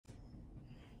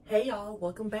Hey y'all,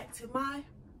 welcome back to my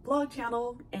vlog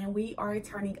channel, and we are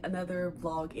turning another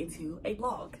vlog into a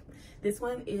vlog. This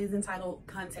one is entitled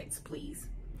Context Please.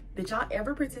 Did y'all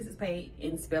ever participate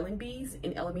in spelling bees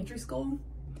in elementary school?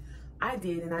 I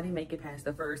did, and I didn't make it past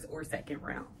the first or second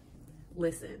round.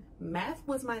 Listen, math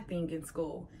was my thing in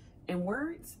school, and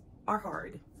words are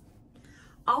hard.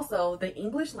 Also, the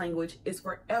English language is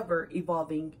forever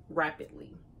evolving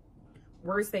rapidly.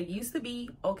 Words that used to be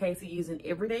okay to use in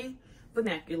everyday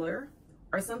vernacular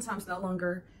are sometimes no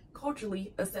longer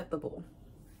culturally acceptable.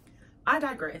 I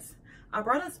digress. I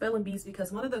brought up spelling bees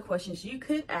because one of the questions you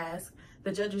could ask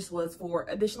the judges was for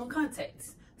additional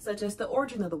context, such as the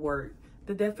origin of the word,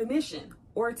 the definition,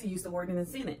 or to use the word in a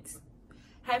sentence.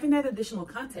 Having that additional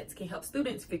context can help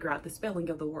students figure out the spelling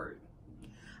of the word.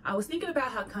 I was thinking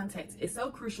about how context is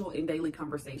so crucial in daily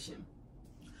conversation.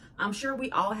 I'm sure we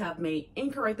all have made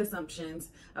incorrect assumptions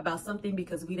about something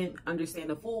because we didn't understand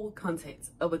the full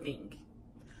context of a thing.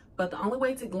 But the only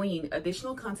way to glean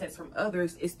additional context from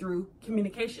others is through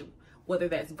communication, whether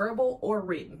that's verbal or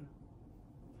written.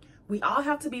 We all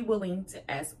have to be willing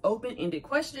to ask open-ended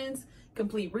questions,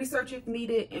 complete research if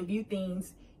needed, and view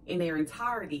things in their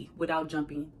entirety without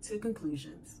jumping to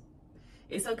conclusions.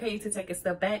 It's okay to take a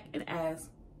step back and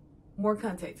ask, more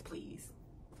context, please.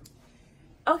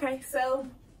 Okay, so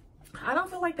I don't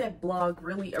feel like that blog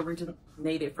really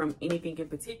originated from anything in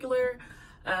particular.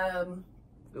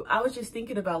 I was just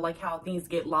thinking about like how things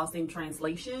get lost in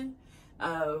translation.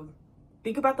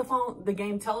 Think about the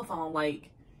game telephone. Like,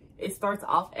 it starts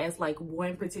off as like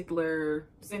one particular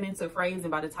sentence or phrase,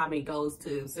 and by the time it goes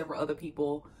to several other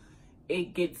people,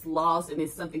 it gets lost and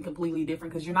it's something completely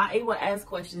different because you're not able to ask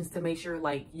questions to make sure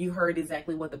like you heard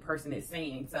exactly what the person is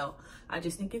saying. So I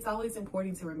just think it's always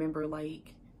important to remember,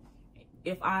 like,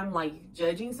 if I'm like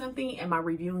judging something, am I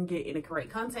reviewing it in the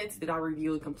correct context? Did I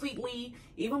review it completely?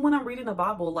 Even when I'm reading the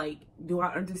Bible, like, do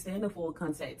I understand the full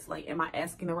context? Like, am I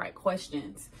asking the right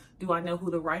questions? Do I know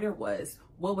who the writer was?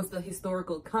 What was the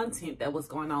historical content that was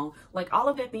going on? Like, all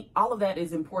of that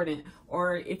is important.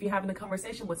 Or if you're having a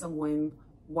conversation with someone,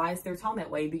 why is their tone that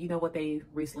way? Do you know what they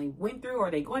recently went through? Are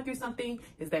they going through something?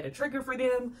 Is that a trigger for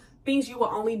them? Things you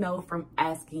will only know from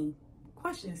asking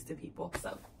questions to people.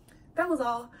 So that was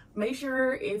all. Make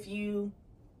sure if you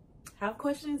have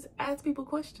questions, ask people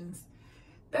questions.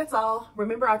 That's all.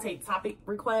 Remember, I take topic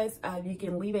requests. You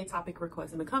can leave a topic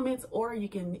request in the comments, or you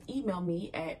can email me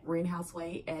at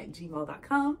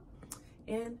wrenhouseway@gmail.com.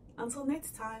 And until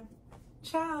next time,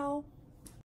 ciao.